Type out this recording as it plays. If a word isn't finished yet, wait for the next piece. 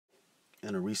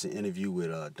In a recent interview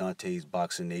with Dante's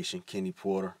Boxing Nation, Kenny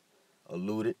Porter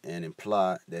alluded and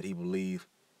implied that he believed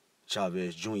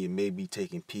Chavez Jr. may be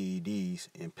taking PEDs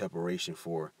in preparation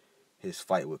for his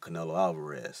fight with Canelo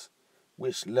Alvarez,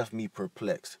 which left me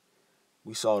perplexed.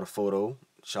 We saw the photo.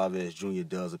 Chavez Jr.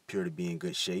 does appear to be in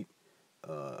good shape,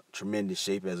 tremendous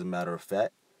shape as a matter of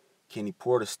fact. Kenny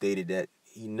Porter stated that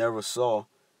he never saw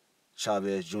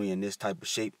Chavez Jr. in this type of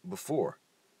shape before.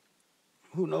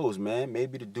 Who knows, man?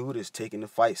 Maybe the dude is taking the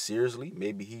fight seriously.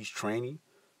 Maybe he's training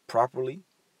properly.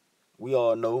 We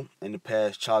all know in the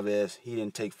past, Chavez, he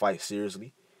didn't take fights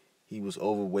seriously. He was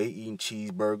overweight, eating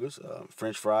cheeseburgers,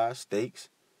 french fries, steaks,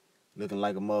 looking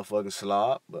like a motherfucking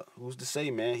slob. But who's to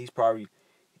say, man? He's probably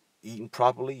eating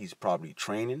properly. He's probably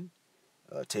training,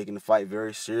 taking the fight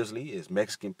very seriously. His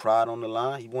Mexican pride on the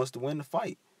line. He wants to win the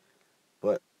fight.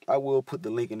 But I will put the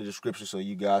link in the description so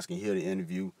you guys can hear the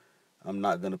interview. I'm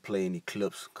not going to play any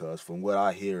clips because from what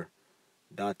I hear,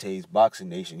 Dante's Boxing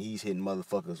Nation, he's hitting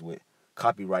motherfuckers with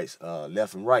copyrights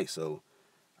left and right. So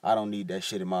I don't need that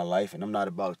shit in my life, and I'm not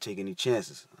about to take any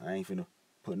chances. I ain't finna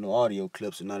put no audio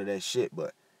clips or none of that shit.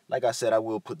 But like I said, I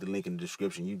will put the link in the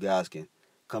description. You guys can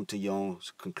come to your own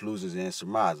conclusions and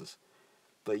surmises.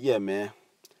 But yeah, man,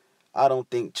 I don't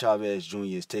think Chavez Jr.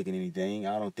 is taking anything.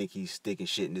 I don't think he's sticking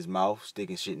shit in his mouth,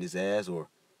 sticking shit in his ass, or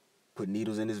putting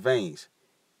needles in his veins.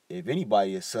 If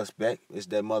anybody is suspect, it's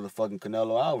that motherfucking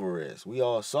Canelo Alvarez. We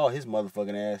all saw his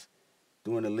motherfucking ass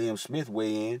doing the Liam Smith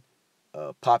weigh-in,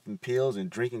 popping pills and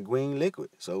drinking green liquid.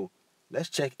 So let's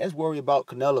check. Let's worry about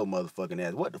Canelo motherfucking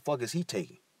ass. What the fuck is he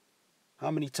taking? How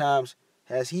many times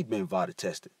has he been VADA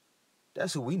tested?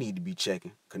 That's who we need to be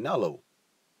checking. Canelo.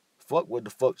 Fuck what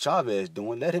the fuck Chavez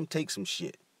doing. Let him take some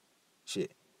shit.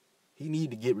 Shit. He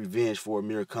need to get revenge for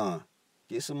Amir Khan.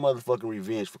 Get some motherfucking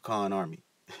revenge for Khan Army.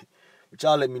 But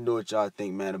y'all let me know what y'all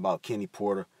think, man, about Kenny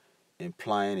Porter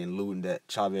implying and alluding that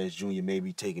Chavez Jr. may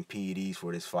be taking PEDs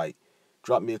for this fight.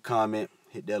 Drop me a comment,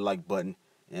 hit that like button,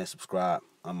 and subscribe.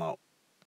 I'm out.